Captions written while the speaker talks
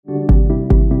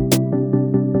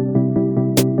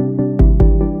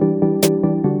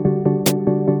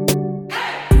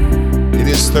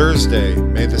Thursday,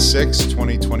 May the 6th,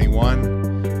 2021,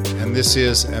 and this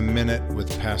is A Minute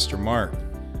with Pastor Mark.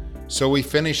 So we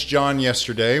finished John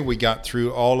yesterday. We got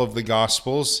through all of the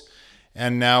Gospels,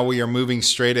 and now we are moving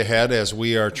straight ahead as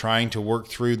we are trying to work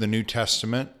through the New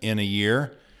Testament in a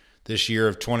year, this year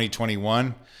of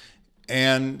 2021.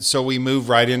 And so we move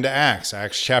right into Acts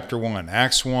chapter 1.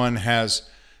 Acts 1 has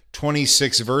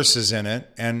 26 verses in it,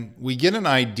 and we get an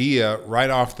idea right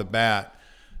off the bat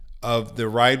of the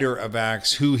writer of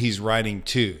Acts, who he's writing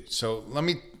to. So let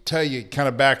me tell you, kind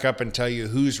of back up and tell you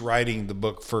who's writing the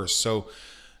book first. So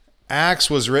Acts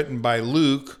was written by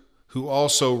Luke, who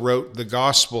also wrote the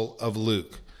Gospel of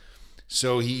Luke.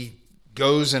 So he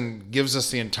goes and gives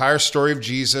us the entire story of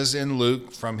Jesus in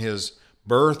Luke, from his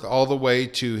birth all the way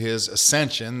to his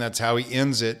ascension. That's how he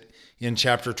ends it in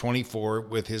chapter 24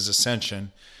 with his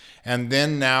ascension. And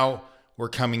then now we're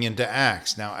coming into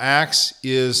Acts. Now Acts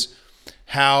is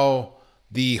how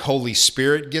the Holy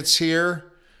Spirit gets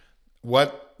here,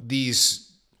 what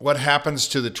happens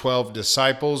to the 12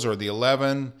 disciples or the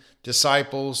 11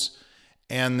 disciples,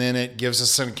 and then it gives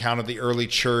us an account of the early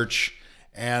church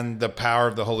and the power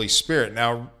of the Holy Spirit.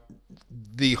 Now,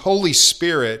 the Holy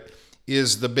Spirit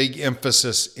is the big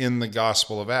emphasis in the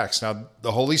Gospel of Acts. Now,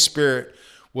 the Holy Spirit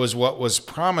was what was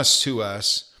promised to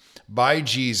us by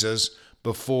Jesus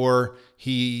before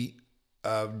he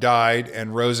died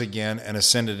and rose again and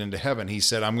ascended into heaven. He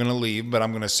said, I'm going to leave, but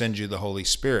I'm going to send you the Holy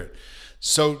Spirit.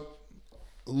 So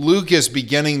Luke is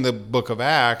beginning the book of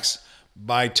Acts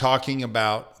by talking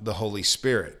about the Holy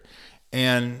Spirit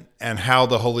and how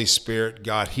the Holy Spirit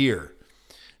got here.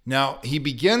 Now, he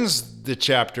begins the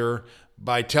chapter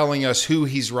by telling us who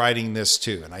he's writing this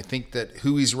to. And I think that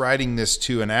who he's writing this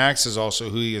to in Acts is also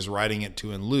who he is writing it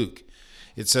to in Luke.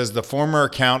 It says, the former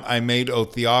account I made, O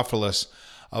Theophilus,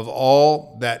 of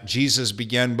all that Jesus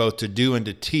began both to do and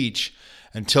to teach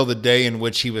until the day in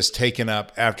which he was taken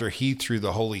up, after he, through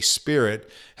the Holy Spirit,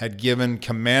 had given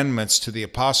commandments to the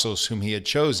apostles whom he had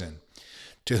chosen,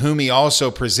 to whom he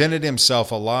also presented himself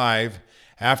alive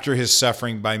after his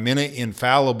suffering by many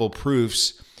infallible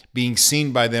proofs, being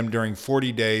seen by them during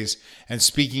 40 days, and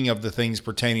speaking of the things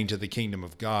pertaining to the kingdom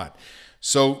of God.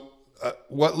 So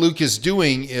what Luke is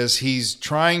doing is he's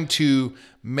trying to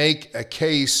make a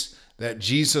case that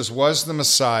Jesus was the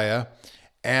Messiah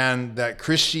and that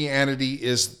Christianity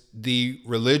is the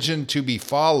religion to be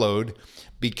followed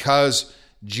because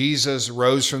Jesus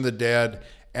rose from the dead.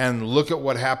 And look at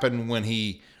what happened when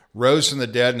he rose from the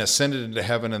dead and ascended into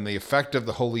heaven, and the effect of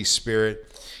the Holy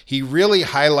Spirit. He really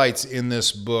highlights in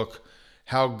this book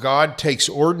how God takes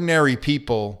ordinary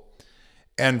people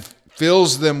and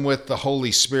fills them with the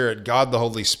Holy Spirit, God the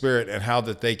Holy Spirit, and how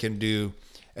that they can do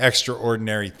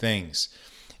extraordinary things.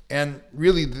 And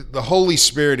really, the Holy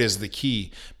Spirit is the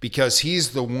key, because he's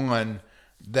the one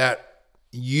that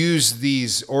used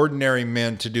these ordinary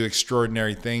men to do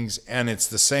extraordinary things. And it's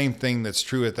the same thing that's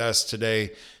true with us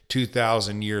today,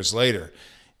 2,000 years later.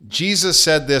 Jesus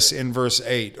said this in verse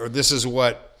 8, or this is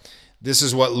what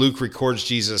Luke records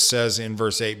Jesus says in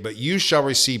verse 8, but you shall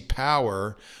receive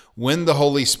power when the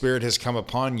Holy Spirit has come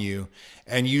upon you,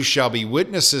 and you shall be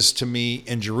witnesses to me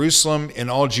in Jerusalem, in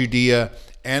all Judea,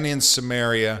 and in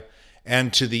Samaria,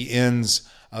 and to the ends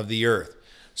of the earth.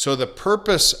 So the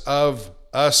purpose of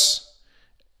us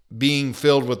being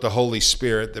filled with the Holy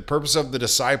Spirit, the purpose of the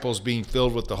disciples being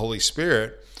filled with the Holy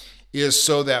Spirit, is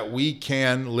so that we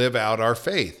can live out our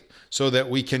faith, so that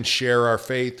we can share our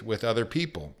faith with other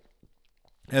people.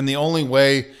 And the only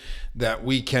way that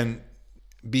we can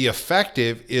be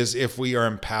effective is if we are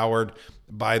empowered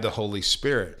by the Holy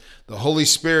Spirit. The Holy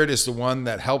Spirit is the one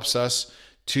that helps us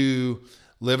to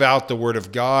live out the Word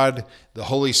of God. The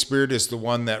Holy Spirit is the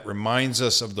one that reminds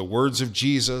us of the words of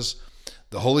Jesus.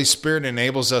 The Holy Spirit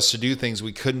enables us to do things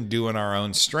we couldn't do in our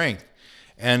own strength.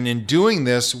 And in doing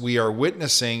this, we are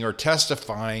witnessing or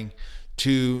testifying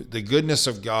to the goodness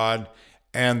of God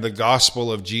and the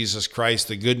gospel of Jesus Christ,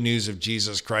 the good news of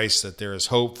Jesus Christ, that there is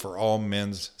hope for all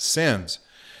men's sins,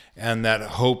 and that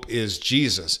hope is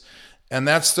Jesus. And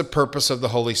that's the purpose of the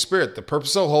Holy Spirit. The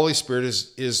purpose of the Holy Spirit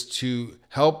is to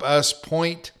help us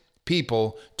point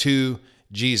people to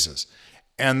Jesus.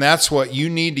 And that's what you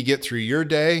need to get through your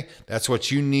day. That's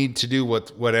what you need to do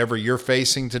with whatever you're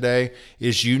facing today,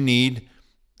 is you need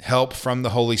help from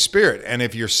the Holy Spirit. And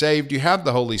if you're saved, you have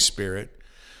the Holy Spirit.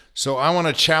 So I want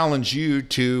to challenge you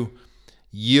to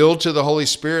yield to the Holy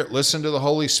Spirit, listen to the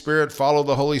Holy Spirit, follow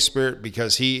the Holy Spirit,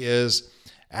 because he is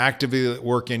actively at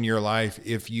work in your life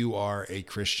if you are a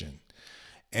Christian.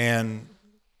 And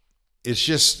it's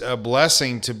just a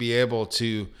blessing to be able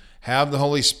to have the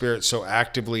Holy Spirit so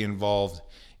actively involved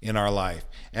in our life.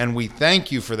 And we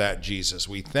thank you for that, Jesus.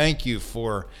 We thank you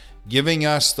for giving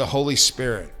us the Holy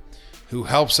Spirit who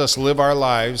helps us live our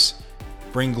lives,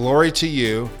 bring glory to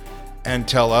you, and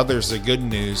tell others the good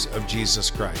news of Jesus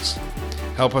Christ.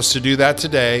 Help us to do that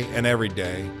today and every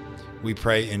day. We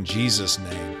pray in Jesus'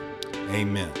 name.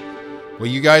 Amen. Well,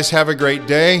 you guys have a great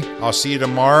day. I'll see you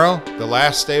tomorrow, the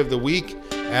last day of the week,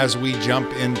 as we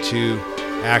jump into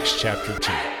Acts chapter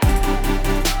 2.